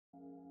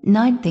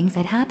9 things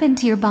that happen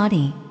to your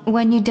body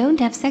when you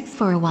don't have sex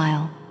for a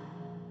while.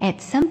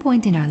 At some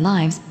point in our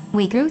lives,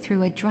 we go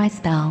through a dry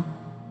spell.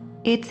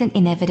 It's an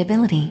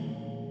inevitability.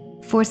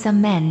 For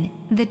some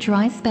men, the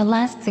dry spell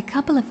lasts a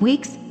couple of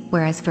weeks,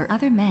 whereas for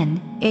other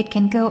men, it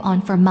can go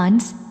on for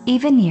months,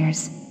 even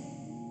years.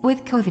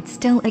 With COVID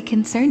still a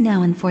concern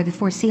now and for the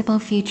foreseeable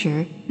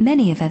future,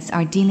 many of us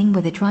are dealing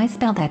with a dry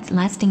spell that's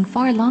lasting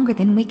far longer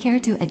than we care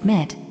to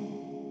admit.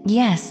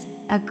 Yes,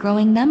 a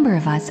growing number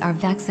of us are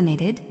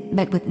vaccinated,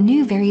 but with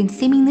new variants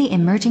seemingly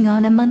emerging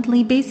on a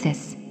monthly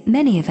basis,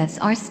 many of us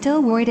are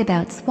still worried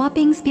about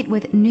swapping spit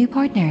with new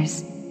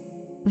partners.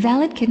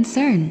 Valid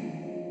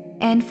concern.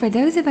 And for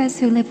those of us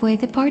who live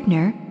with a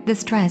partner, the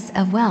stress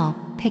of, well,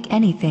 pick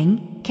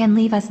anything, can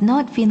leave us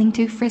not feeling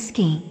too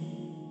frisky.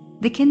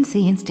 The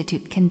Kinsey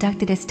Institute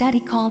conducted a study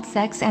called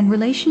Sex and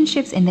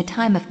Relationships in the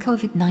Time of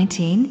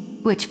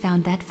COVID-19, which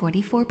found that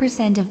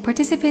 44% of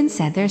participants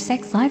said their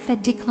sex life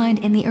had declined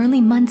in the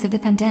early months of the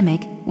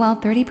pandemic, while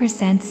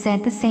 30%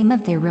 said the same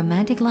of their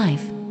romantic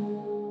life.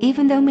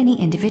 Even though many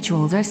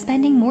individuals are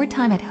spending more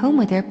time at home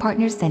with their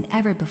partners than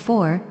ever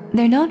before,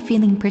 they're not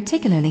feeling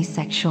particularly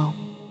sexual.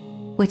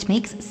 Which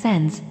makes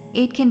sense.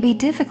 It can be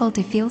difficult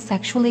to feel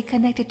sexually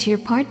connected to your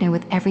partner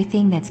with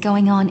everything that's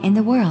going on in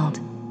the world.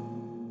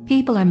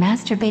 People are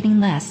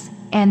masturbating less,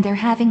 and they're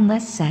having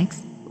less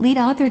sex, lead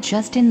author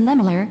Justin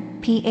Lemler,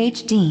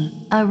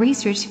 Ph.D., a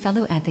research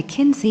fellow at the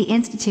Kinsey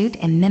Institute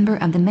and member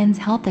of the Men's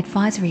Health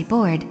Advisory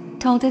Board,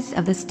 told us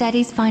of the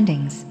study's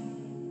findings.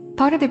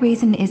 Part of the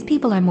reason is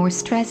people are more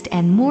stressed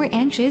and more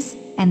anxious,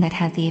 and that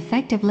has the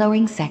effect of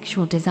lowering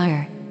sexual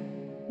desire.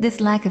 This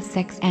lack of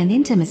sex and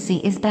intimacy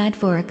is bad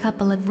for a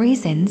couple of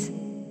reasons.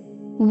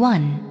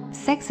 1.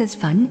 Sex is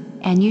fun,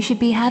 and you should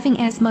be having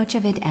as much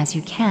of it as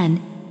you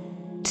can.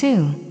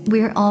 2.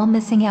 We're all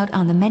missing out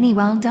on the many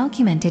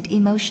well-documented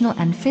emotional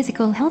and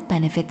physical health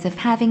benefits of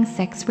having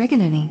sex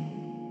regularly.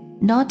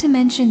 Not to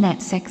mention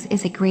that sex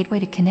is a great way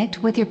to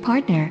connect with your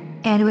partner,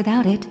 and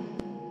without it.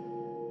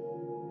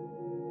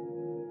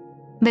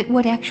 But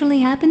what actually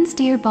happens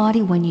to your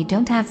body when you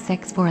don't have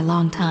sex for a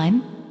long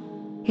time?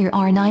 Here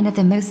are 9 of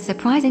the most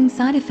surprising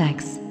side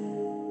effects.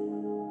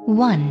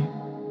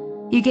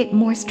 1. You get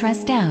more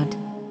stressed out.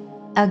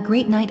 A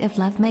great night of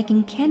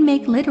lovemaking can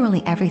make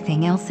literally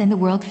everything else in the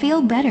world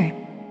feel better.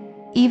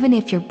 Even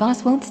if your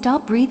boss won't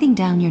stop breathing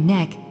down your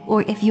neck,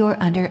 or if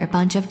you're under a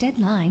bunch of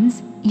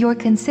deadlines, you're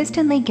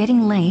consistently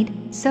getting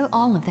laid, so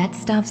all of that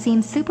stuff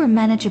seems super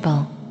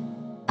manageable.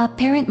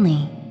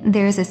 Apparently,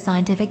 there's a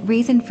scientific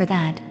reason for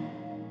that.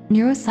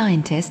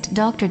 Neuroscientist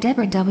Dr.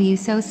 Deborah W.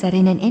 So said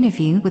in an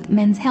interview with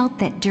Men's Health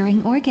that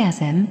during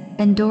orgasm,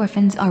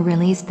 endorphins are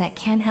released that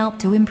can help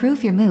to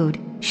improve your mood,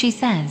 she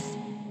says.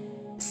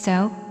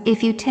 So,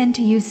 if you tend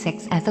to use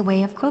sex as a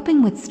way of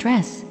coping with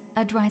stress,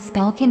 a dry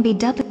spell can be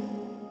doubly.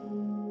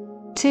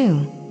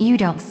 2. You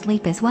don't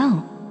sleep as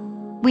well.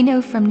 We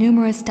know from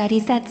numerous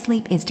studies that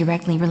sleep is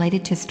directly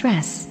related to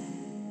stress.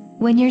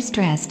 When you're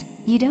stressed,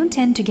 you don't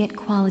tend to get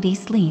quality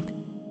sleep.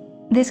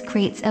 This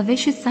creates a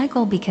vicious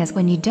cycle because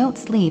when you don't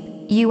sleep,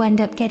 you end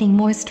up getting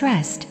more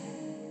stressed.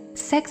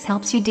 Sex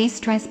helps you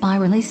de-stress by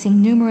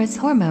releasing numerous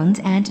hormones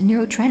and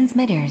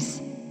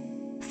neurotransmitters.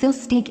 Phil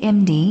Steig,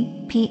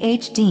 MD,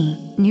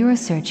 Ph.D.,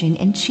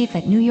 neurosurgeon-in-chief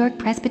at New York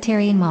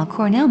Presbyterian Weill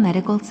Cornell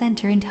Medical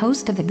Center and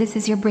host of the This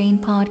Is Your Brain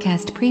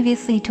podcast,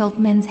 previously told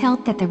Men's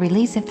Health that the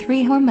release of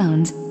 3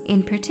 hormones,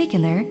 in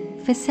particular,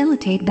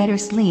 facilitate better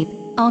sleep: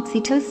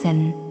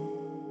 oxytocin,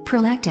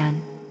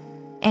 prolactin,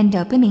 and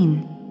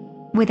dopamine.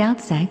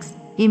 Without sex,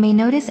 you may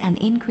notice an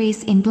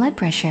increase in blood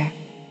pressure.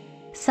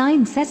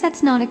 Science says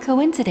that's not a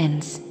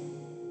coincidence.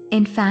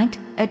 In fact,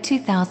 a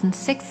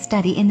 2006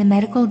 study in the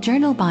medical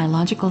journal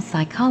Biological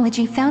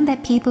Psychology found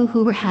that people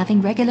who were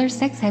having regular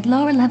sex had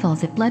lower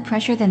levels of blood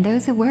pressure than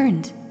those who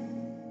weren't.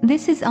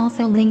 This is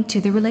also linked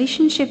to the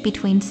relationship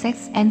between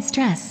sex and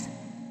stress.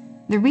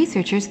 The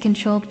researchers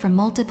controlled for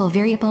multiple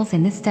variables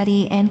in the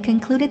study and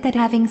concluded that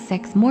having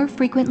sex more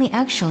frequently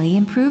actually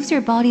improves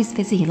your body's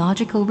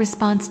physiological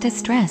response to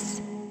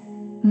stress.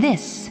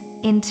 This,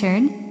 in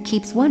turn,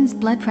 keeps one's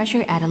blood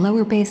pressure at a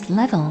lower base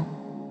level.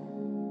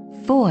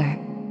 4.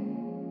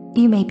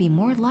 You may be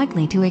more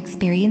likely to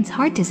experience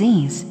heart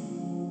disease.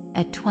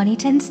 A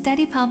 2010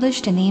 study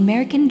published in the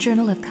American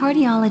Journal of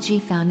Cardiology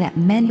found that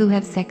men who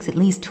have sex at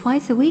least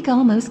twice a week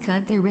almost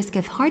cut their risk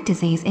of heart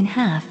disease in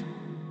half.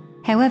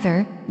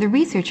 However, the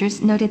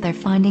researchers noted their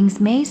findings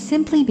may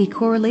simply be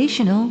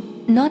correlational,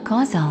 not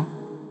causal.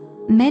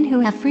 Men who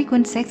have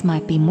frequent sex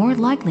might be more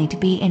likely to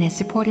be in a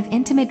supportive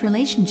intimate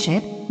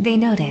relationship, they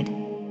noted.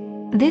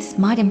 This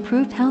might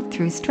improve health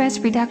through stress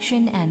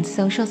reduction and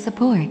social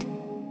support.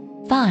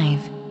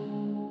 5.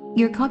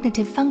 Your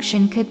cognitive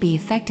function could be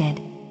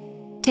affected.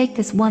 Take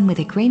this one with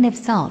a grain of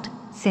salt,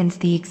 since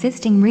the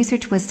existing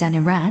research was done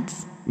in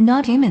rats,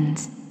 not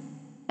humans.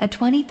 A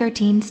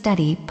 2013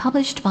 study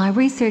published by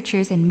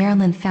researchers in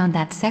Maryland found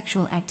that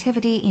sexual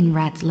activity in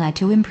rats led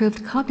to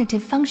improved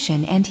cognitive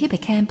function and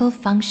hippocampal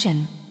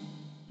function.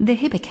 The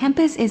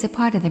hippocampus is a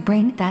part of the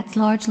brain that's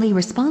largely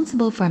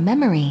responsible for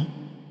memory.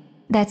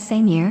 That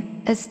same year,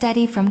 a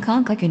study from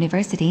Konkuk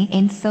University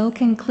in Seoul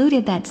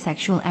concluded that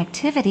sexual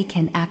activity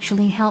can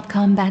actually help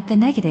combat the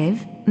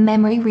negative,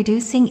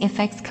 memory-reducing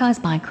effects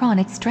caused by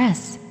chronic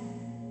stress.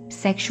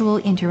 Sexual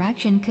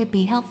interaction could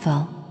be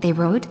helpful, they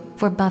wrote,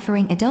 for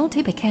buffering adult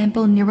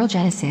hippocampal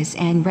neurogenesis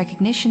and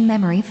recognition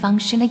memory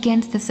function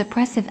against the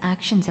suppressive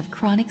actions of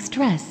chronic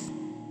stress.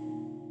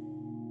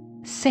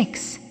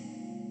 6.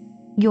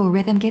 Your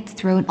rhythm gets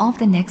thrown off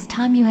the next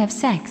time you have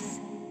sex.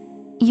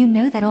 You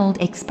know that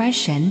old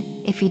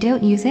expression, if you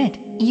don't use it,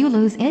 you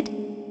lose it?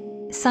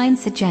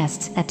 Science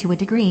suggests that to a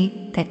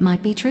degree, that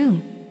might be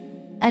true.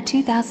 A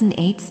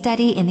 2008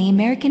 study in the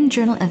American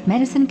Journal of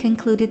Medicine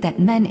concluded that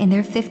men in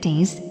their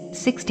 50s,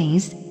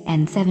 60s,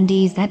 and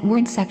 70s that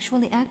weren't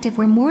sexually active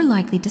were more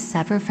likely to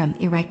suffer from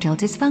erectile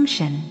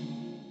dysfunction.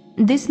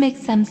 This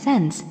makes some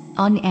sense.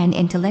 On an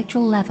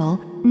intellectual level,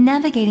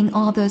 navigating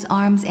all those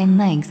arms and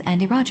legs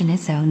and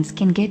erogenous zones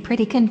can get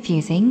pretty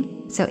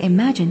confusing, so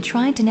imagine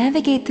trying to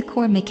navigate the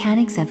core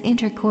mechanics of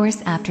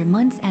intercourse after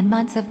months and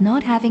months of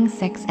not having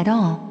sex at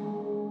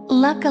all.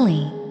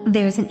 Luckily,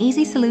 there's an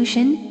easy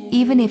solution,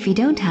 even if you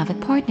don't have a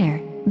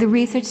partner. The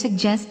research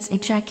suggests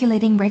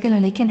ejaculating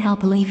regularly can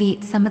help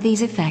alleviate some of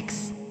these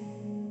effects.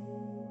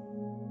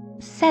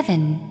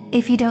 7.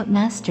 If you don't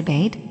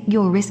masturbate,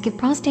 your risk of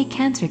prostate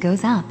cancer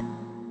goes up.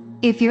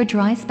 If your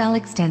dry spell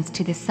extends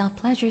to the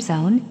self-pleasure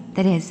zone,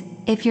 that is,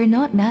 if you're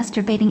not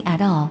masturbating at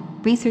all,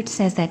 research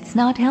says that's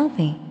not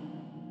healthy.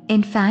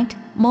 In fact,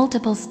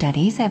 multiple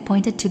studies have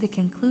pointed to the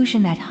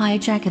conclusion that high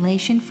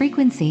ejaculation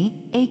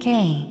frequency,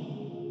 aka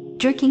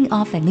jerking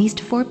off at least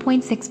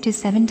 4.6 to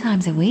 7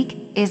 times a week,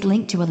 is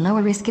linked to a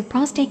lower risk of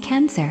prostate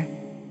cancer.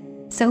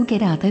 So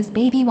get out those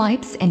baby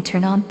wipes and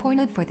turn on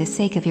porno for the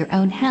sake of your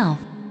own health.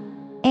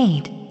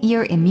 8.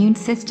 Your immune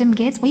system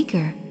gets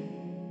weaker.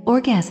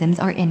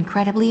 Orgasms are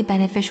incredibly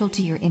beneficial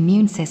to your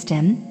immune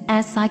system,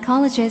 as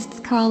psychologists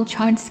Carl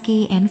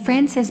Charnsky and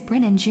Francis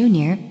Brennan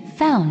Jr.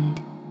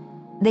 found.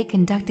 They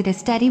conducted a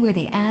study where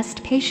they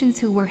asked patients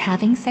who were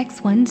having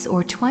sex once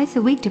or twice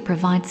a week to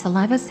provide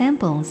saliva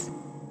samples.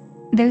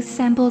 Those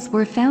samples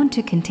were found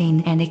to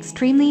contain an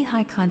extremely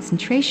high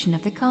concentration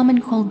of the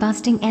common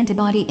cold-busting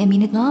antibody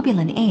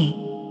immunoglobulin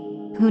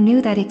A. Who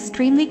knew that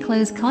extremely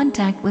close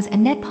contact was a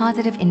net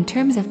positive in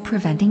terms of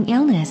preventing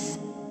illness?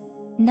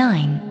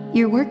 9.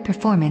 Your work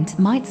performance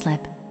might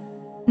slip.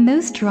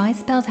 Most dry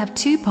spells have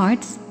two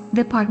parts,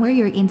 the part where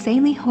you're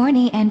insanely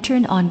horny and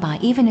turned on by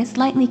even a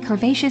slightly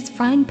curvaceous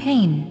frying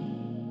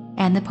pan,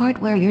 and the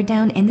part where you're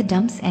down in the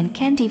dumps and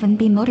can't even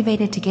be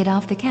motivated to get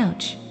off the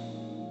couch.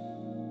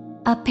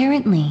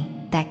 Apparently,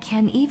 that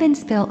can even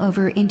spill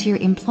over into your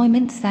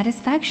employment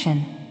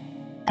satisfaction.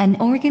 An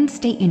Oregon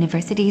State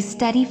University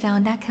study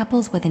found that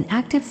couples with an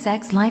active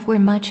sex life were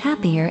much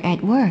happier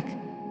at work.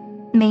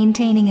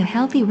 Maintaining a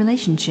healthy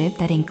relationship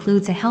that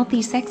includes a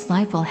healthy sex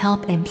life will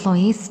help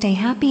employees stay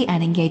happy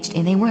and engaged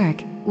in their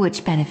work,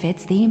 which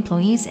benefits the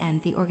employees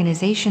and the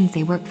organizations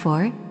they work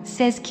for,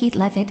 says Keith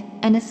Levitt,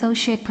 an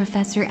associate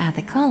professor at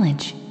the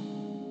college.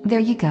 There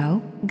you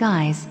go,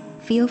 guys.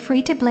 Feel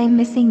free to blame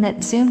missing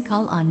that Zoom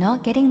call on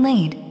not getting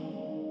laid.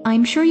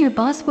 I'm sure your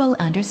boss will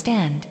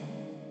understand.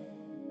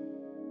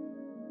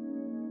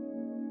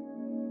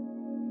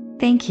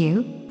 Thank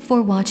you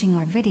for watching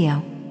our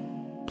video.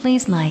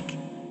 Please like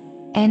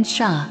and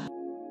share.